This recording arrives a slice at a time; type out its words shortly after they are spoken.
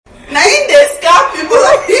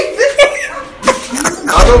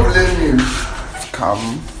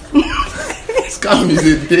scam. Scam is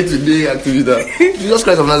a day-to-day activity. Jesus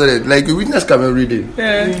Christ of Nazareth, like we witness scam every day.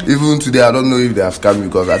 Yeah. Even today, I don't know if they have scammed me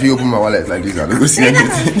because if you open my wallet like this, I don't see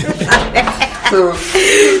anything. So,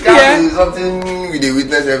 scam is something we dey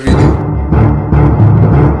witness every day.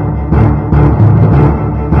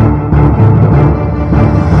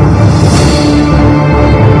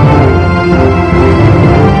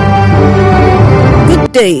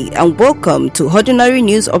 Good day and welcome to Ordinary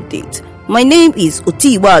News Update. My name is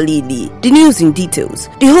Otiwa Lili. The news in details.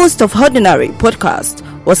 The host of Ordinary podcast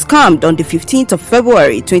was scammed on the 15th of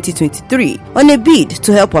February 2023 on a bid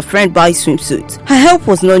to help her friend buy swimsuits. Her help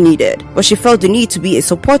was not needed, but she felt the need to be a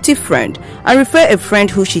supportive friend and refer a friend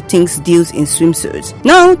who she thinks deals in swimsuits.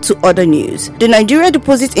 Now to other news. The Nigeria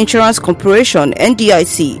Deposit Insurance Corporation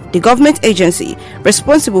 (NDIC), the government agency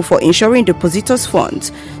responsible for insuring depositors'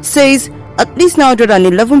 funds, says at least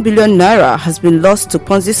 911 billion naira has been lost to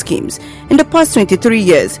Ponzi schemes in the past 23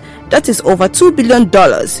 years. That is over $2 billion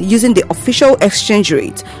using the official exchange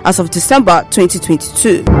rate as of December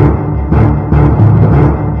 2022.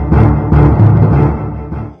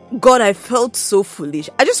 God, I felt so foolish.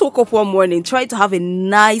 I just woke up one morning trying to have a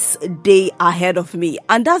nice day ahead of me,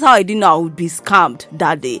 and that's how I didn't know I would be scammed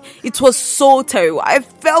that day. It was so terrible. I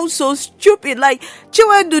felt so stupid. Like,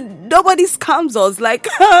 Chiwendu, nobody scams us. Like,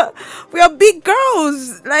 we are big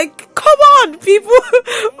girls. Like, come on, people.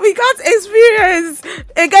 We got experience.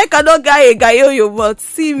 A guy cannot guy a guy, but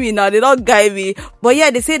see me now, they don't guide me. But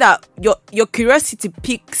yeah, they say that your curiosity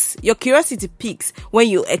peaks. Your curiosity peaks when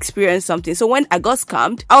you experience something. So when I got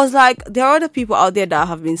scammed, I was like, there are other people out there that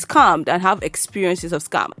have been scammed and have experiences of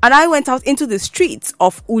scam. And I went out into the streets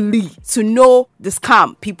of Uli to know the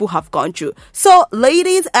scam people have gone through. So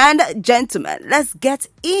ladies and gentlemen, let's get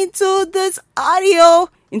into this audio.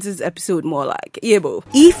 Into this episode more like, Yebo.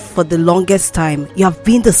 If for the longest time you have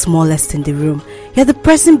been the smallest in the room, you're the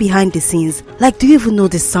person behind the scenes, like, do you even know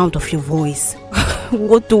the sound of your voice?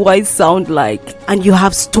 What do I sound like? And you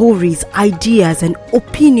have stories, ideas and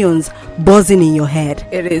opinions buzzing in your head.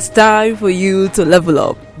 It is time for you to level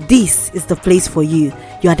up. This is the place for you.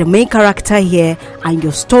 You are the main character here and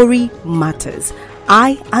your story matters.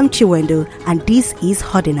 I am Chiwendu and this is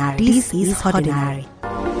Ordinary. This is Ordinary.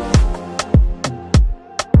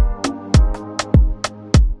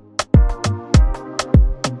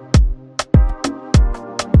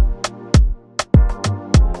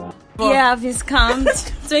 Yeah, I've been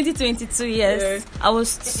scammed. 2022 years. I was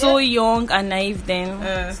so young and naive then.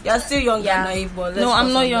 You're still young and naive, but no,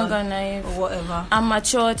 I'm not young and naive. Or whatever. I'm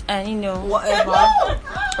matured and whatever.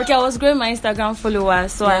 Okay, I was growing my Instagram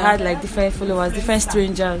followers, so I had like different followers, different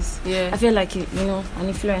strangers. Yeah. I feel like an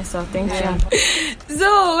influencer. Thank you.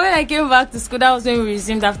 So when I came back to school, that was when we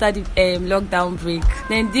resumed after the lockdown break.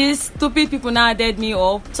 Then these stupid people now added me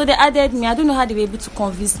up. So they added me. I don't know how they were able to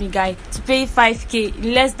convince me, guy, to pay 5k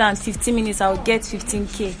in less than 15 minutes. I would get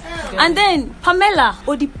 15k. Okay. And then Pamela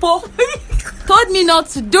Odipo told me not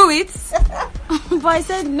to do it. But I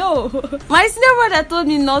said no. My senior brother told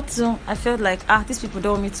me not to. I felt like, these people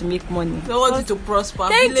don't want me to make money. They want you to prosper.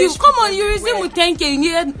 Thank you. Come on, you resume with 10k. You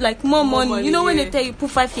need like more money. You know when they tell you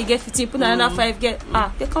put 5k, get 15, put another 5, get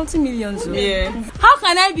they're counting millions. Yeah. How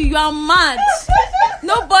can I be? You are mad.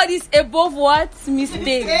 Nobody's above what?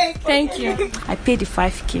 Mistake. Thank you. I paid the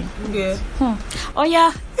 5k. Yeah. Oh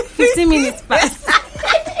yeah, 15 minutes passed.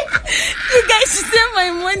 You guys should send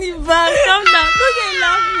my money back. Calm down. Don't get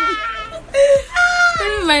laughing.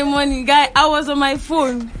 Send me my money, guy. I was on my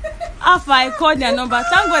phone. After I called their number.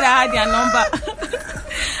 Thank God I had their number.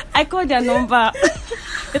 I called their number.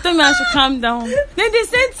 They told me I should calm down. Then they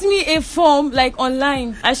sent me a form like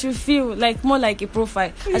online. I should fill like more like a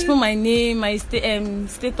profile. I should put my name, my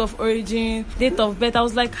state of origin, date of birth. I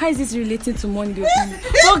was like, how is this relating to money? But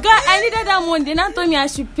guy, I needed that money. They now told me I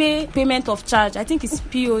should pay payment of charge. I think it's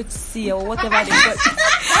POC or whatever they got.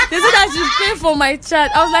 They said I should pay for my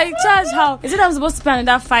charge. I was like, charge how? They said I was supposed to pay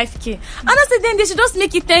another 5k. And I said then they should just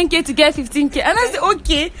make it 10k to get 15k. And I said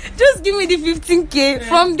okay, just give me the 15k.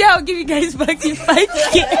 From there I'll give you guys back the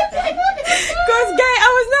 5k. Because guy, I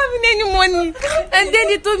was not having any money. And then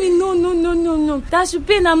they told me no, that I should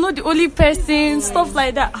pay and I'm not the only person, stuff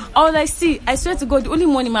like that. I was like, see, I swear to God, the only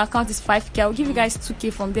money in my account is 5k. I'll give you guys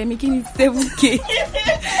 2k from there, making it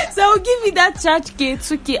 7k. So I'll give you that charge k,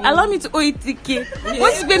 2k. Allow me to owe you 3k.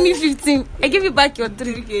 Once you pay me 15, I give you back your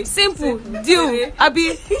 3k. Simple deal.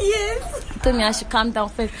 Abi. Yes. Told me I should calm down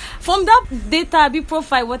first. From that data, Abi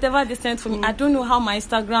profile, whatever they sent for me, I don't know how my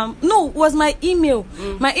Instagram. No, it was my email.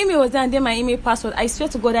 My email was there and then my email password. I swear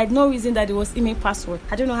to God, I had no reason that it was email password.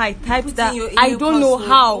 I don't know how I typed that. I don't know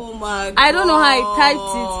how. Oh my God. I don't know how I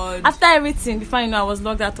typed it. After everything, before you know, I was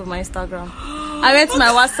logged out of my Instagram. I went to my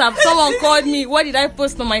WhatsApp. Someone called me. What did I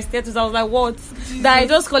post on my status? I was like, what? That I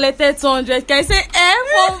just collected 200. Can I say,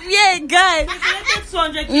 yeah, guy?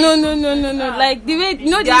 No. Like the way, this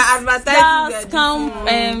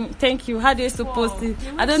scam. Thank you. How they supposed to?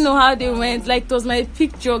 I don't know how they went. Like it was my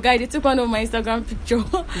picture, guy. They took one of my Instagram picture.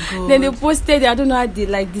 Then they posted it. I don't know how they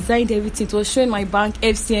like designed everything. It was showing my bank,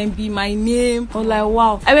 FCMB, my name. I was like,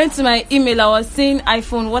 wow. I went to my email. I was saying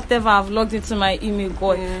iPhone, whatever. I've logged into my email.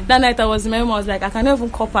 God, that night I was in my room. I was like, I cannot even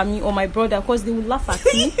call me or my brother because they would laugh at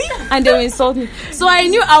me and they will insult me. So I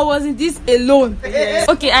knew I wasn't this alone.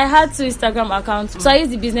 Okay, I had 2 Instagram accounts. So I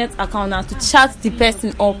used the business account now to chat the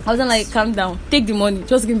person up. I wasn't like, calm down, take the money,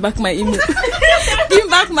 just give me back my email. Give me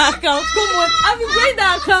back my account. Come on, I've been going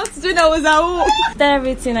that account when I was at home. After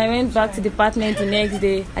everything, I went back to the department the next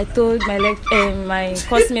day. I told my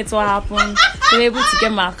classmates what happened. They were able to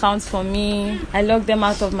get my accounts for me. I logged them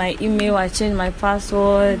out of my email. I changed my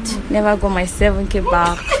password. Never got my 7K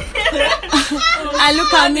back. I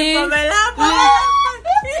look at me.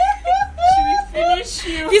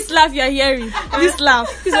 This laugh you're hearing, this is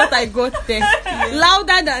what I got there.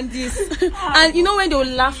 Louder than this. And you know when they'll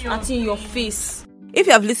laugh at you in your face. If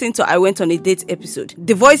you have listened to I Went on a Date episode,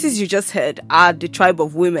 the voices you just heard are the tribe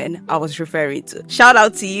of women I was referring to. Shout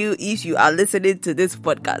out to you if you are listening to this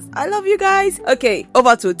podcast. I love you guys. Okay,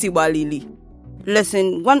 over to Tiwa Lily.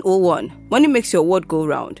 Lesson 101. Money makes your world go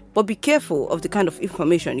round, but be careful of the kind of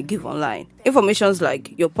information you give online. Informations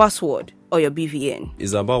like your password or your BVN.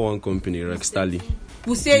 It's about one company, Rackstally.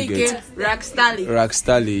 Who say you get Rackstally?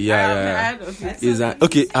 Rackstally, yeah. I've heard of it.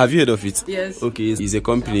 Okay, have you heard of it? Yes. Okay, it's a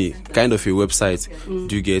company, kind of a website.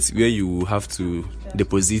 Do you get where you have to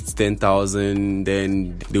deposit 10,000,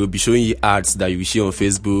 then they will be showing you ads that you share on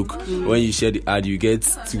Facebook. When you share the ad, you get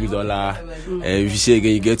 $2, and if you share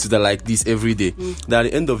again, you get $2 like this every day. Then at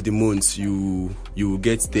the end of the month, you will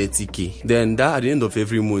get 30K. Then that at the end of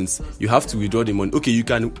every month, you have to withdraw the money. Okay, you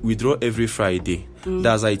can withdraw every Friday.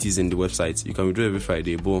 That's how it is in the website. You can withdraw every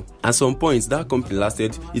Friday. But at some point, that company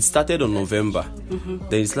it started on November.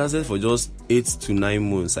 Then it lasted for just 8 to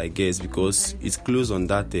 9 months, I guess, because it closed on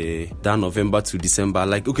that November to December.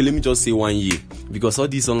 Like, okay, let me just say 1 year. Because all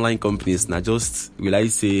these online companies, now just, will I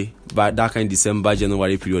say, by that kind of December,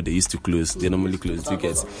 January period, they used to close. They normally close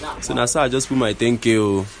tickets. So now, I just put my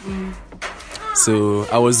 10K. So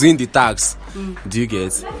I was doing the tax. Do you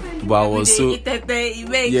get? But I was so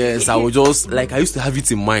yes, I was just like I used to have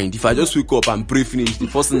it in mind. If I just wake up and pray finish, the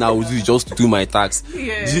first thing I would do is just to do my tax.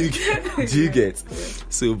 Yeah. Do you get?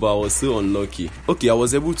 So but I was so unlucky. Okay, I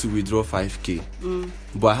was able to withdraw 5K.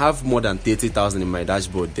 But I have more than 30,000 in my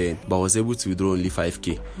dashboard then. But I was able to withdraw only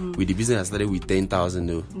 5K. With the business I started with 10,000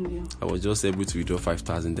 though. I was just able to withdraw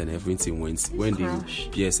 5,000, then everything went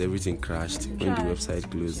everything crashed when the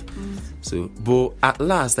website closed. So but at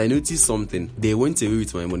last I noticed something. They went away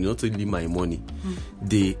with my money, not only my money.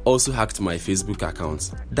 They also hacked my Facebook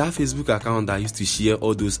account. That Facebook account that I used to share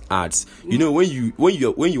all those ads. You know, when you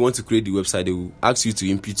want to create the website, they will ask you to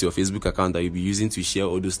input your Facebook account that you'll be using to share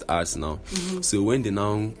all those ads now. So when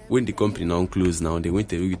the company now closed now, they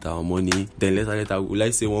went away with our money. Then later, will I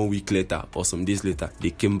say 1 week later or some days later, they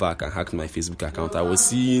came back and hacked my Facebook account. I was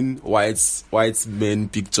seeing white men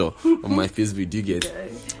picture on my Facebook. Do you get?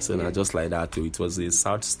 So now just like that too. It was a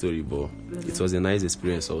sad story, but it was a nice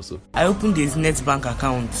experience also. I opened this Netbank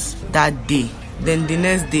account that day. Then the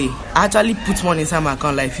next day, I actually put money inside my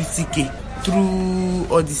account, like 50K. Through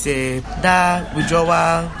all this that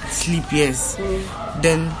withdrawal slip, yes.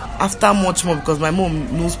 Then after much more, because my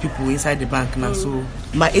mom knows people inside the bank now, so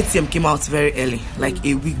my ATM came out very early, like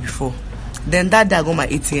a week before. Then that day I got my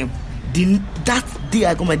ATM.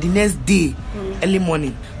 The next day, early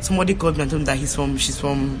morning, somebody called me and told me that she's from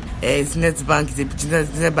Netbank. He's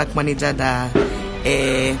a Netbank manager that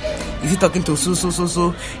is he talking to so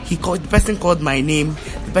the person called my name,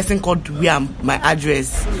 the person called my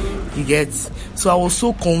address. You get? So I was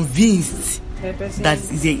so convinced that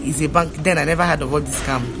is a bank. Then I never heard of all these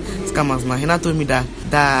scammers. Man, he now told me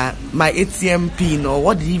that my ATM pin, or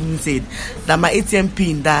what did he even say? That my ATM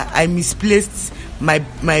pin, that I misplaced my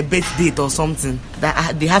birth date or something.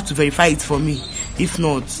 That they have to verify it for me. If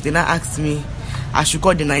not, they now asked me I should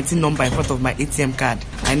call the 19 number in front of my ATM card.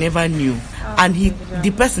 I never knew. And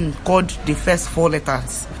the person called the first 4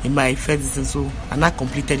 letters in my first distance, so and I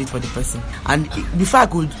completed it for the person. And before I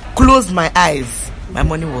could close my eyes, my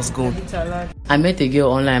money was gone. I met a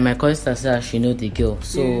girl online. My cousin said she know the girl,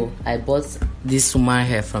 so I bought this woman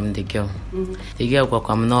hair from the girl. The girl got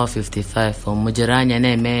come now 55 for Mujeranya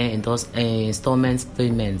and installment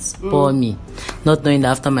payments for me, not knowing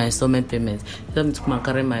that after my installment payments, they told me to come and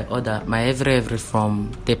carry my order, my every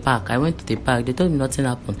from the park. I went to the park. They told me nothing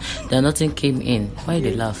happened. That nothing came in. Why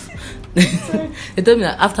they laugh? They told me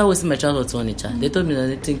that after wasting my childhood furniture, they told me that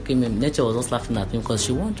nothing came in. Nature was just laughing at me because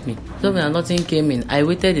she wanted me. They told me that nothing came in. I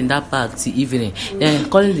waited in that park till evening. Then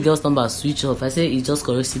calling the girl's number, switch off. I said it's just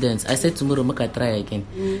coincidence. I said tomorrow make I try again.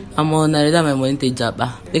 I'm on I my money to job.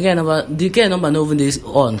 The girl number not even this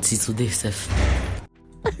on till today, Seth.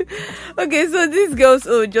 Okay, so this girl's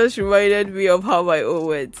own just reminded me of how my own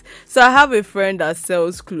went. So I have a friend that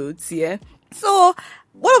sells clothes, yeah. So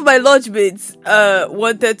one of my lunch mates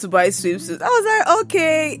wanted to buy swimsuits. I was like,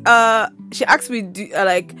 okay. She asked me, do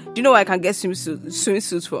you know where I can get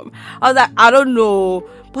swimsuits from? I was like, I don't know.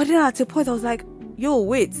 But then at a point, I was like, yo,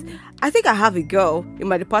 wait. I think I have a girl in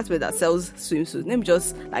my department that sells swimsuits. Let me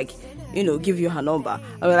just give you her number.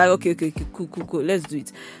 I was like, okay, cool. Let's do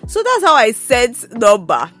it. So that's how I sent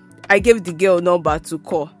number. I gave the girl number to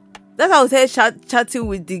call. That's how I was here chatting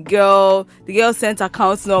with the girl. The girl sent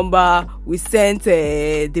account number. We sent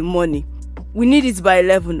the money. We need it by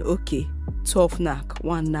 11. Okay. 12 knack.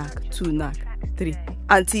 1 knack. 2 knack. 3.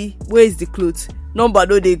 Auntie, where is the clothes? Number,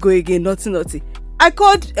 no, they go again. Nothing. I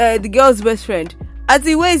called the girl's best friend.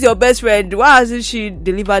 Auntie, where is your best friend? Why hasn't she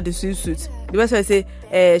delivered the swimsuit? The best friend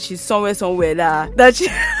say, she's somewhere now. That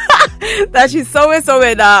she's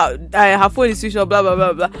somewhere now. Her phone is switched off, blah, blah,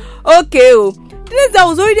 blah, blah. Okay, The next day I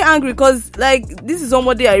was already angry because, this is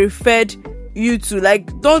somebody I referred you to.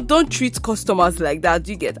 Don't treat customers like that,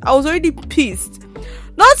 do you get? I was already pissed.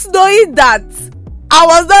 Not knowing that I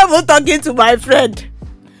was not even talking to my friend.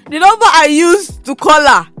 The number I used to call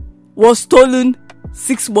her was stolen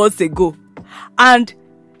 6 months ago. And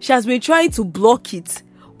she has been trying to block it,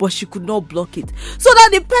 but she could not block it. So that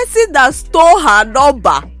the person that stole her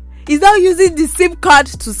number is now using the SIM card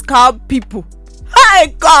to scam people.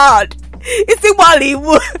 My God! It's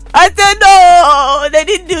Imalibu. I said, no, they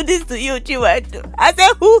didn't do this to you, Chiwedu. I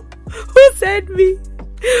said, who sent me?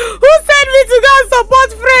 Who sent me to go and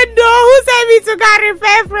support friend? No, who sent me to go and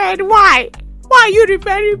refer friend? Why? Why are you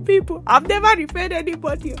referring people? I've never referred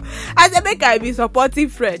anybody. I said, make I be supporting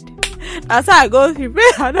friend. That's how I go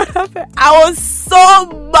refer another friend. I was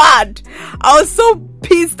so mad. I was so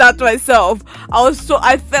pissed at myself.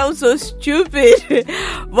 I felt so stupid.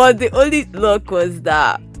 But the only luck was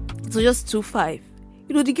that it was just 2.5.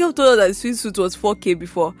 The girl told us that the swimsuit was 4K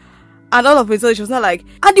before. And all of a sudden, she was not like,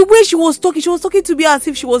 and the way she was talking to me as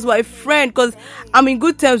if she was my friend, because I'm in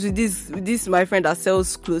good terms with this my friend that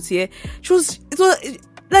sells clothes here. It was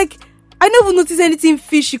like, I never noticed anything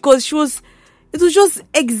fishy, because it was just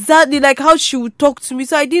exactly like how she would talk to me.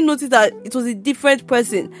 So I didn't notice that it was a different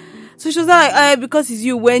person. So she was like, because it's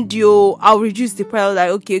you, Wendy, I'll reduce the price. I was like,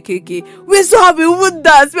 okay. We're so happy with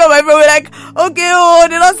that. Me and my friend were like, okay,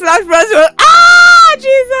 they don't slash price.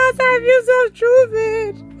 Jesus, I feel so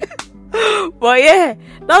stupid. But yeah,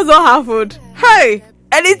 that's what happened. Hey,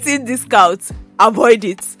 anything discount, avoid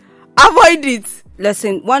it.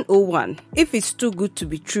 Lesson 101. If it's too good to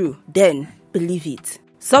be true, then believe it.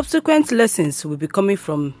 Subsequent lessons will be coming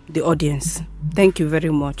from the audience. Thank you very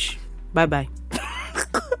much. Bye.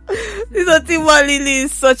 This Otima Lily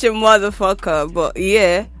is such a motherfucker. But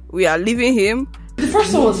yeah, we are leaving him. The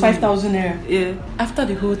first one was 5,000 naira. Yeah. After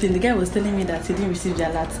the whole thing, the guy was telling me that he didn't receive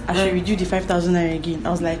the alert. I should redo the 5,000 naira again. I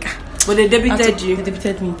was like, but they debited you. They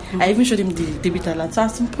debited me. Mm-hmm. I even showed him the debit alert. So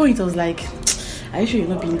at some point, I was like, are you sure you're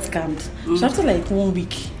not being scammed? Mm-hmm. So after 1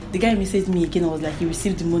 week, the guy messaged me again. I was like, he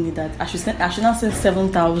received the money that I should now send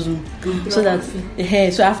 7,000. Mm-hmm. So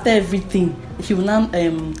that so after everything, he will now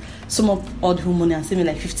sum up all the whole money and send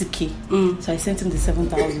me 50k. So I sent him the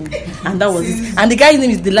 7,000, and that was it. And the guy's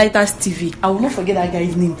name is Delighters TV. I will not forget that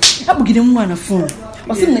guy's name. I will give him one on a phone.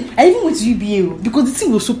 I even went to UBA because the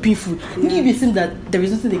thing was so painful. UBA said that there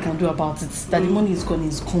is nothing they can do about it. That the money is gone.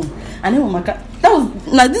 And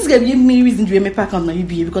then this guy gave me reason to make account on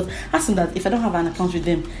UBA because I asked him that if I don't have an account with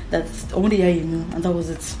them, that only I know, and that was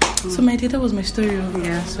it. So my dear, that was my story.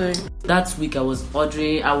 Yeah, sorry. That week I was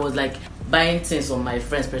ordering. I was buying things on my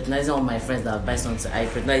friends, patronizing on my friends that buy something. I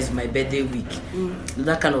patronized my birthday week,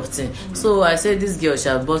 that kind of thing. So I said, this girl, she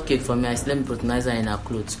had bought cake for me. I said, let me patronize her in her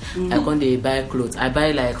clothes. I can't buy clothes. I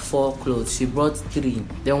buy 4 clothes. She brought 3.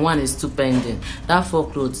 Then 1 is 2 pending. That 4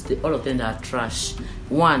 clothes, all of them are trash.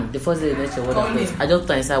 One, the first day they mention water clothes. I just put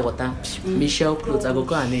her inside water. Michelle clothes. I go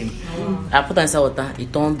call her name. I put her inside water.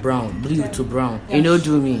 It turned brown, blue to brown. You know,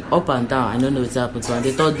 do me up and down. I don't know what's happened to her.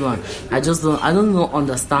 The third one, I don't know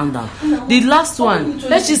understand them. The last one,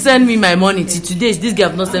 let she send me my money. Till today, this girl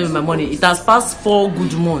have not sent me my money. It has passed 4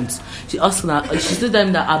 good months. She asked her. She told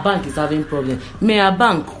them that her bank is having problem. May her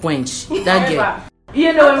bank quench that girl.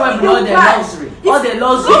 You know when we all the luxury. All the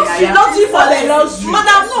luxury for less.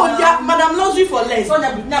 Madam luxury for less.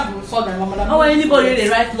 Oh, anybody they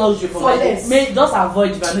write luxury for less. May just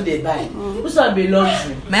avoid if I know they buy. Which one be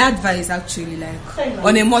luxury? My advice actually, like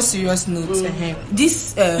on a more serious note,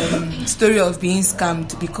 this story of being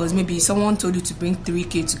scammed because maybe someone told you to bring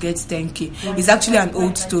 3K to get 10K is actually an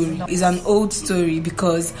old story. It's an old story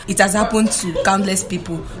because it has happened to countless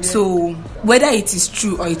people. So whether it is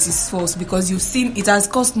true or it is false, because you've seen it has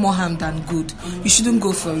caused more harm than good, you shouldn't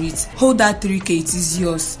go for it. Hold that 3K, it is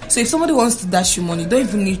yours. So if somebody wants to dash you money, you don't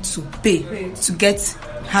even need to pay to get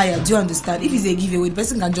higher. Do you understand? If it's a giveaway, the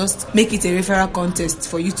person can just make it a referral contest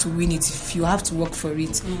for you to win it if you have to work for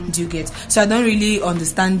it. Do you get? So I don't really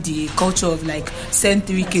understand the culture of like send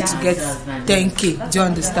 3K to get 10K. Do you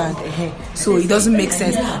understand? So it doesn't make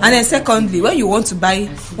sense. And then secondly, when you want to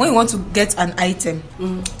get an item,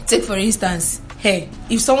 take for instance hair.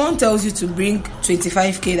 If someone tells you to bring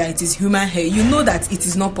 25K that it is human hair, you know that it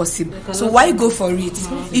is not possible. So why go for it?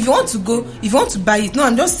 If you want to buy it, no,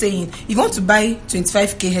 I'm just saying, if you want to buy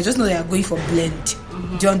 25K hair, just know that you're going for blend.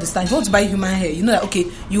 Do you understand? If you want to buy human hair, you know that okay,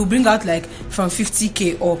 you bring out like from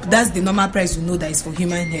 50K up. That's the normal price you know that is for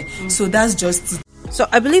human hair. So that's just it. So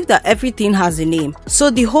I believe that everything has a name. So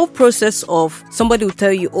the whole process of somebody will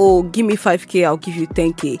tell you, oh, give me 5K, I'll give you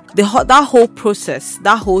 10K. That whole process,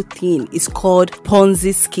 that whole thing is called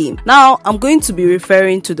Ponzi scheme. Now, I'm going to be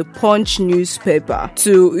referring to the Punch newspaper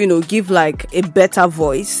to, give like a better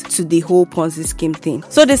voice to the whole Ponzi scheme thing.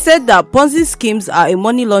 So they said that Ponzi schemes are a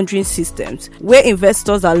money laundering system where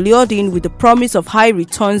investors are lured in with the promise of high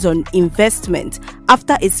returns on investment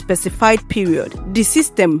after a specified period. The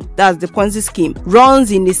system, that's the Ponzi scheme,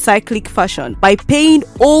 runs in a cyclic fashion by paying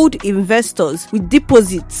old investors with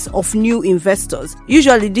deposits of new investors.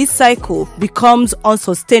 Usually this cycle becomes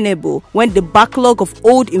unsustainable when the backlog of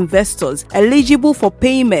old investors eligible for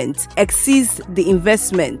payment exceeds the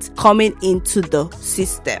investment coming into the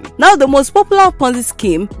system. Now the most popular Ponzi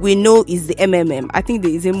scheme we know is the MMM. I think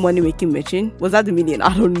there is a money making machine. Was that the million?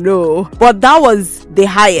 I don't know. But that was the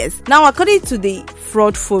highest. Now according to the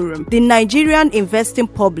Fraud Forum, the Nigerian investing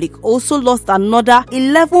public also lost another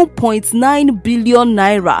 11.9 billion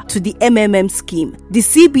naira to the MMM scheme. The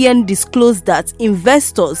CBN disclosed that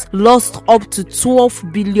investors lost up to 12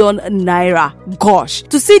 billion naira. Gosh,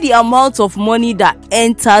 to see the amount of money that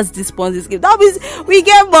enters this Ponzi scheme, that means we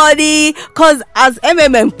get money, because as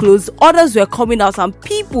MMM closed, others were coming out and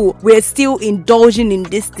people were still indulging in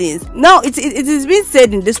these things. Now it has been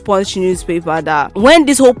said in this Punch newspaper that when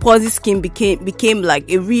this whole Ponzi scheme became like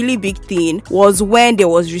a really big thing was when there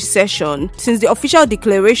was recession. Since the official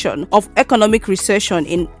declaration of economic recession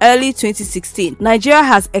in early 2016, Nigeria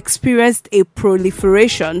has experienced a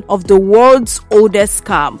proliferation of the world's oldest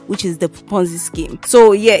scam, which is the Ponzi scheme.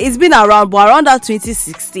 So yeah, it's been around, but around that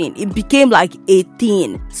 2016, it became like a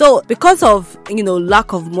thing. So because of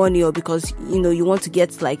lack of money, or because you want to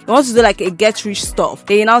do like a get rich stuff,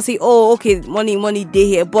 they now say, oh okay, money day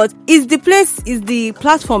here, but is the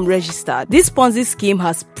platform registered? This Ponzi scheme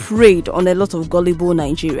has preyed on a lot of gullible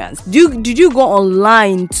Nigerians. Did you go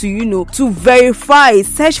online to verify,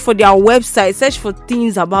 search for their website, search for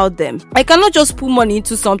things about them? I cannot just put money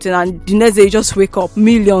into something and the next day just wake up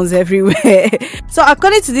millions everywhere. So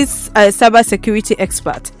according to this cybersecurity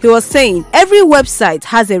expert, he was saying every website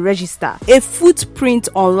has a register, a footprint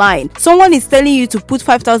online. Someone is telling you to put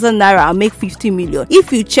 5,000 naira and make 50 million.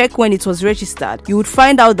 If you check when it was registered, you would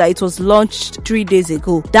find out that it was launched 3 days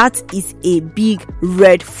ago. That is a big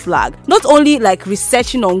red flag. Not only like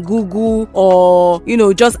researching on Google or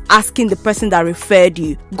just asking the person that referred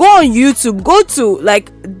you. Go on YouTube, go to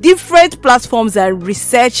like different platforms and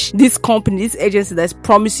research this company, this agency that's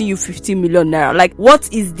promising you 50 million naira. Like what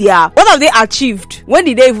have they achieved? When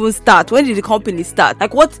did they even start? When did the company start?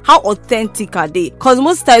 Like how authentic are they? Because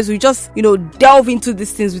most times we just delve into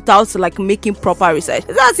these things without like making proper research.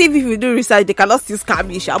 It's as if you do research they cannot still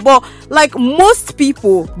scam you, but like most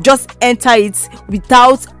people just enter it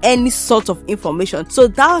without any sort of information. So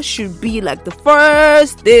that should be like the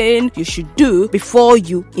first thing you should do before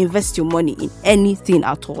you invest your money in anything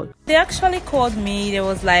at all. They actually called me. There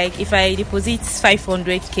was like, if I deposit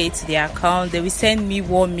 500k to their account, they will send me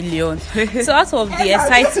 1 million. So out of the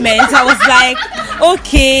excitement, I was like,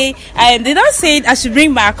 okay. And they don't say I should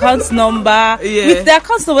bring my account number. With the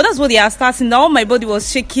account number, that's what they are starting. Now my body was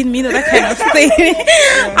shaking me, that kind of thing.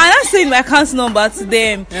 And I said my account number to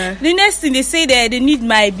them. The next thing they say that they need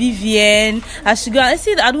my BVN. I should go. I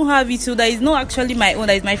said I don't have it, so that is not actually my own.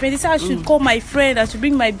 That is my friend. They said I should call my friend. I should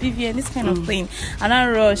bring my BVN. This kind of thing. And I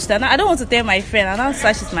rushed. And I don't want to tell my friend. And I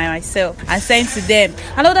searched it myself and sent to them.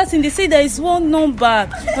 Another thing, they say there is one number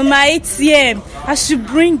on my ATM. I should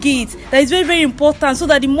bring it. That is very, very important, so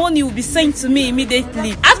that the money will be sent to me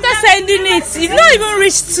immediately. After sending it, it's not even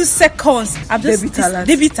reached 2 seconds. I'm just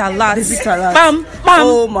debit alert. Bam, bam,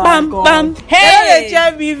 Oh my bam, God. bam. Hey,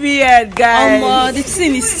 BVN, guys. The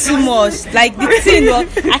thing is too much. Like the thing was,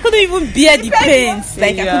 I couldn't even bear the pains.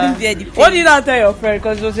 Like I couldn't bear the pains. What did you not tell your friend?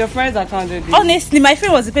 Because it was your friend's account. Honestly, my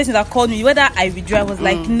friend was the person that called me whether I withdraw. I was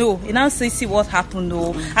like, no. And now say, see what happened,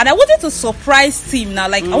 no. And I wanted to surprise him now.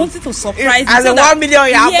 Like I wanted to surprise him. As so a that, 1 million,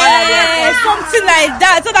 something like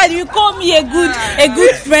that, so that you call me a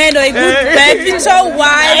good friend or a good future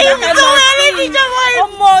wife.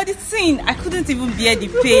 The thing, I couldn't even bear the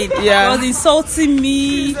pain. He was insulting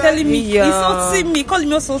me, telling me, insulting me, calling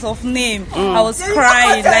me all sorts of names. I was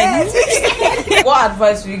crying. Like, what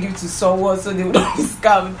advice will you give to someone so they will not be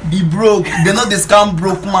scammed? Be broke. They not the scam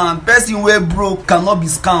broke man. Person where broke cannot be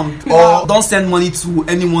scammed. Or don't send money to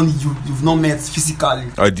anyone you've not met physically.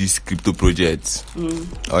 All these crypto projects,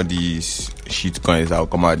 all these shit coins that will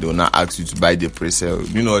come out, they will not ask you to buy the pre-sale.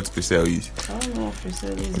 You know what pre-sale is? I don't know what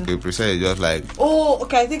pre-sale is. Okay, pre-sale is just like, oh,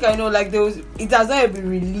 okay, I think I know. Like it has not yet been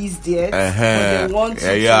released yet. But they want to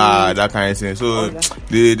that kind of thing. So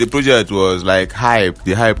the project was like hype.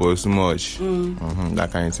 The hype was too much. That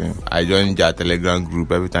kind of thing. I joined their Telegram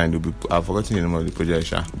group. Every time I've forgotten the name of the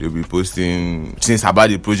project. They'll be posting things about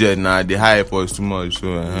the project. Now the hype was too much.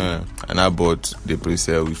 So and I bought the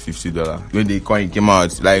pre-sale with $50 when the coin came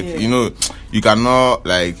out. Like you know, you cannot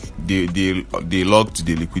like they locked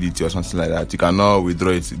the liquidity or something like that. You cannot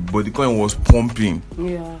withdraw it. But the coin was pumping.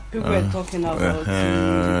 Yeah, people were talking about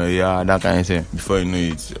it. Yeah, that kind of thing. Before you know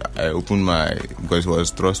it, I opened because it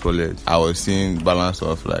was Trust Wallet. I was seeing balance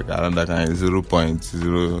of like around that kind of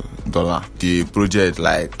 $0.0. The project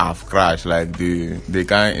like have crashed. Like the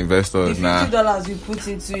kind of investors now. $50 you put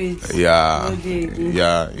into it. Yeah,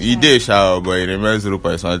 he did shower, but it remains 0.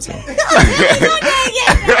 something.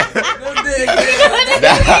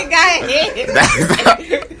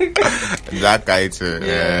 That guy too.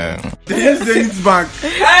 Yeah. They use Zenith Bank.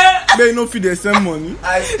 They no feed they send money.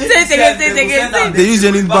 Say again. They use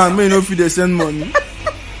Zenith Bank. They no feed they send money.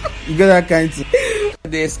 You get that kind of thing.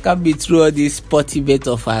 They scam me through all this Sportybet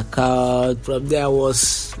of account. From there I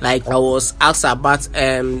was asked about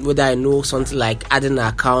whether I know something like adding an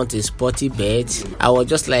account in Sportybet. I was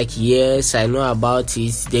just like, yes, I know about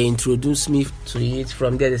it. They introduced me to it.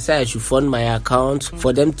 From there they said I should fund my account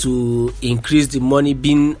for them to increase the money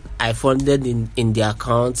being I funded in the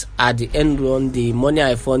account. At the end run, the money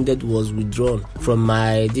I funded was withdrawn from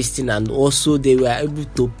my thing, and also they were able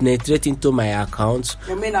to penetrate into my account.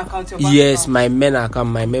 Your main account, your bank account? My main account,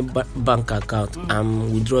 my main bank account,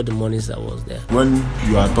 and withdraw the monies that was there. When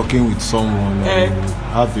you are talking with someone,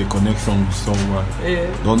 have a connection with someone,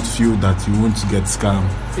 don't feel that you won't get scammed.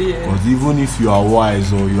 Because even if you are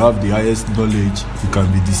wise or you have the highest knowledge, you can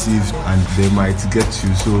be deceived and they might get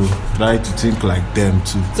you. So try to think like them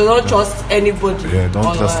too. So don't trust anybody. Yeah,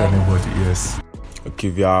 don't trust anybody. Yes. Okay,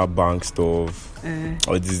 via bank stuff.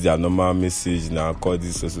 Or this is their normal message now, call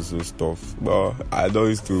this so stuff. But I don't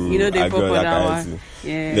used to they agree on that kind of thing.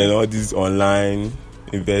 Then all these online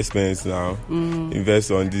investments now,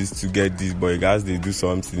 invest on this to get this, but guys they do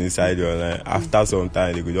something inside the online. After some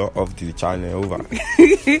time they go just off the channel over.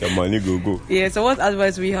 The money go. Yeah, so what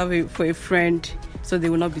advice we have for a friend so they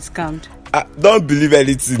will not be scammed? Don't believe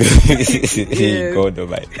anything. God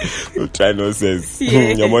almighty. Don't try nonsense.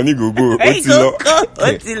 Your money go.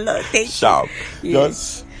 Sharp.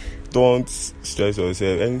 Just don't stress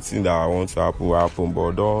yourself. Anything that I want to happen will happen,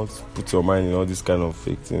 but don't put your mind in all these kind of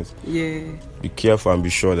fake things. Yeah. Be careful and be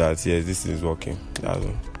sure that yes, this is working. That's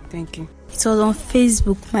all. Thank you. It was on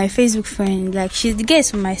Facebook, my Facebook friend. Like, she's the girl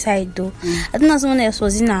is from my side though. I don't know, someone else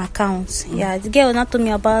was in her account. Yeah, the girl not told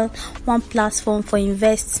me about one platform for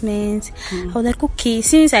investment. I was like, okay,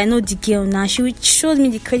 since I know the girl now, she showed me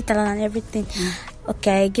the credit alert and everything.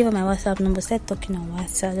 Okay, I gave her my WhatsApp number, started talking on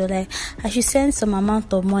WhatsApp. They were like, I should send some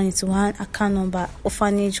amount of money to one account number,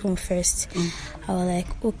 orphanage home first. I was like,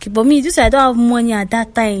 okay, but me, just I don't have money at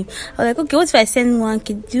that time. I was like, okay, what if I send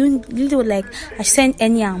 1K? They were like, I send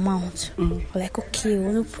any amount. I was like, okay,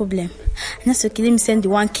 no problem. And that's okay, let me send the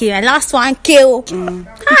 1K. My last 1K.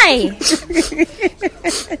 Hi.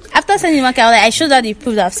 After sending 1K, I showed her the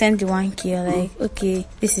proof that I've sent the 1K. I was like, okay,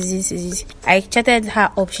 this is. I chatted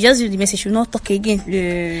her up. She just read the message. She will not talk again.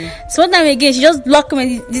 Yeah. So one time again, she just blocked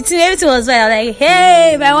me. The thing, everything was right. I was like,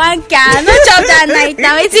 hey, my 1K. No chop that night.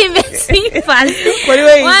 Now it's makes me fast.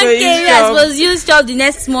 1K, I supposed to use chop the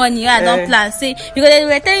next morning. I don't plan. Say, because they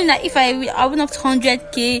were telling me that if I went up to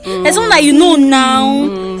 100K, there's someone that you know now.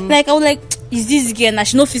 Like, I was like, is this girl? And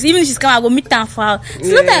she know even if she's coming, I go meet her for her.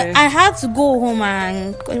 So that I had to go home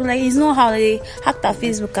and like, it's not how they hacked her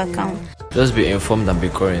Facebook account. Just be informed and be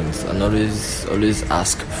current, and always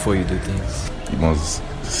ask before you do things. You must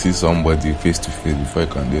see somebody face to face before you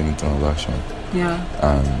can do any transaction. Yeah.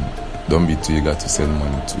 And don't be too eager to send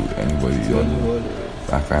money to anybody you don't know.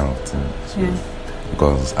 That kind of thing. So,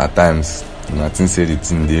 because at times, I think say the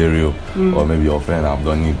thing they real, or maybe your friend have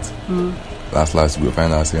done it. Last you will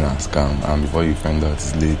find out saying a scam, and before you find out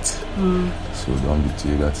it's late. So don't be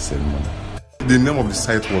too eager to send money. The name of the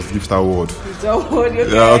site was Gift Award. Yeah,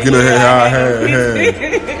 okay,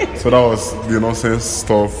 So that was the nonsense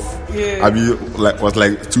stuff. Yeah. I mean, was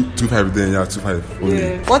like 2.5 then, 2.5 only.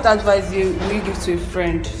 Yeah. What advice will you give to a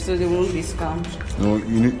friend so they won't be scammed? No,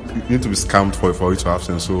 you need to be scammed for it to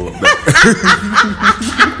happen. So.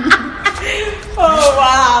 Oh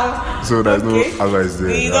wow! So there's no advice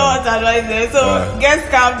there. You don't want advice there. So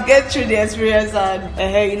get scammed, get through the experience,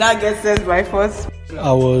 and you now get sent by force.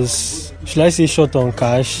 I was, should I say, short on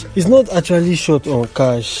cash? It's not actually short on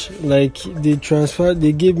cash. Like they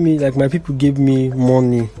gave me, like my people gave me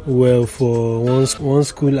money for one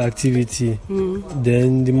school activity.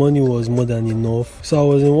 Then the money was more than enough. So I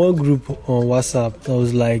was in one group on WhatsApp. I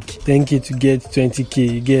was like 10K to get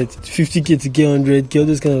 20K, you get 50K to get 100K, all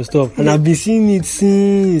those kind of stuff. And I've been seeing it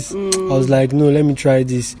since. I was like, no, let me try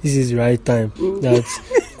this. This is the right time. That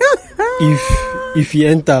if you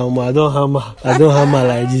enter, I don't hammer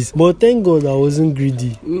like this. But thank God I wasn't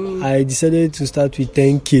greedy. I decided to start with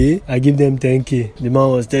 10K. I give them 10K. The man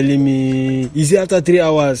was telling me, he said after 3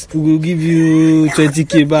 hours, we will give you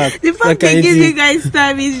 20K back. The fact they give you guys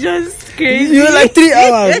time is just crazy. You're like 3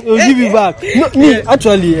 hours, we'll give you back. No, me,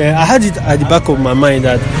 actually, I had it at the back of my mind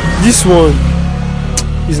that this one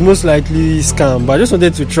is most likely scam, but I just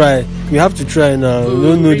wanted to try. We have to try now. We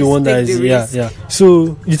don't know the one that is yeah.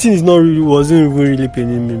 So the thing is wasn't even really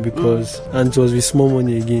paying me because and it was with small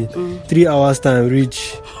money again. 3 hours time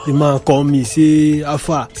reach. The man called me, say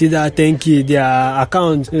Alpha, say that 10K their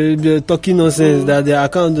account, they're talking nonsense that their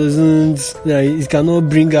account doesn't, it cannot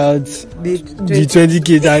bring out the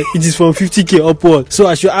 20K, that it is from 50K upward. So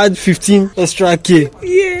I should add 15 extra K.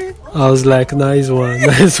 Yeah. I was like, nice one.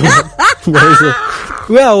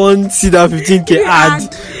 Where I want to see that 15K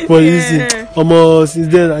ad for this. Almost since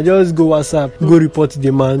then I just go WhatsApp, go report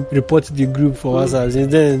the man, report the group for WhatsApp.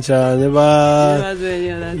 Since then I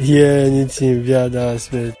never hear anything via that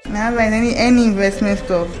aspect. Now like any investment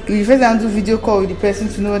stuff, you first have to do video call with the person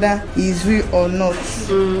to know that it's real or not.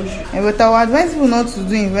 But I would advise people not to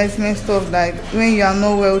do investment stuff like when you are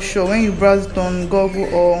not well sure, when you browse it on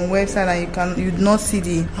Google or on website and you do not see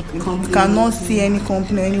you cannot see any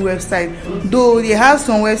company or any website. Though they have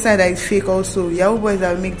some website that is fake also. Yahoo boys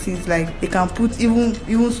that make things like they can put even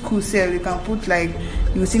school self, they can put like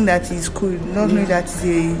you think that is cool, not knowing that is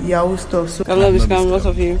a Yahoo stuff. So I'm not scamming most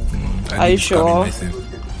of you. Are you sure?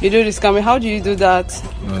 You do the scamming. How do you do that?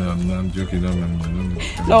 No, I'm joking.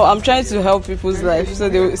 No, I'm trying to help people's life, so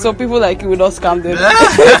people like you will not scam them.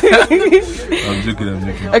 I'm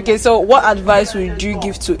joking. Okay, so what advice would you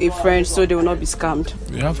give to a friend so they will not be scammed?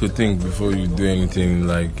 You have to think before you do anything.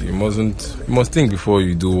 Like you must think before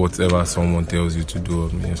you do whatever someone tells you to do.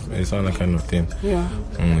 It's not that kind of thing. Yeah.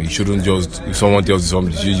 You shouldn't just, if someone tells you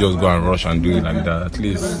something, you just go and rush and do it like that. At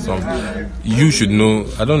least you should know.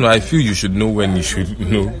 I don't know. I feel you should know when you should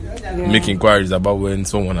make inquiries about when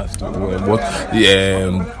someone has to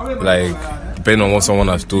depending on what someone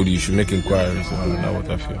has told you, you should make inquiries. That's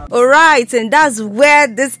what I feel. All right, and that's where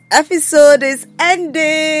this episode is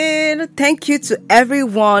ending. Thank you to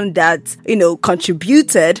everyone that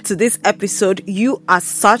contributed to this episode. You are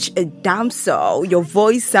such a damsel. Your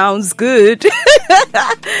voice sounds good.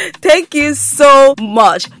 Thank you so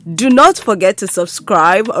much. Do not forget to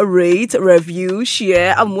subscribe, rate, review,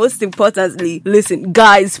 share, and most importantly, listen,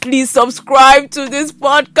 guys, please subscribe to this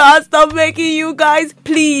podcast. I'm making you guys,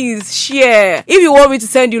 please share. share. If you want me to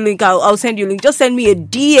send you link, I'll send you link. Just send me a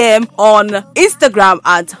DM on Instagram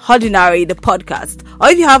at Ordinary the podcast. Or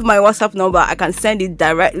if you have my WhatsApp number, I can send it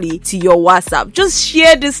directly to your WhatsApp. Just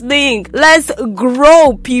share this link. Let's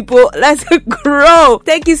grow, people. Let's grow.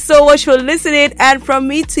 Thank you so much for listening. And from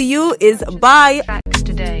me to you is bye.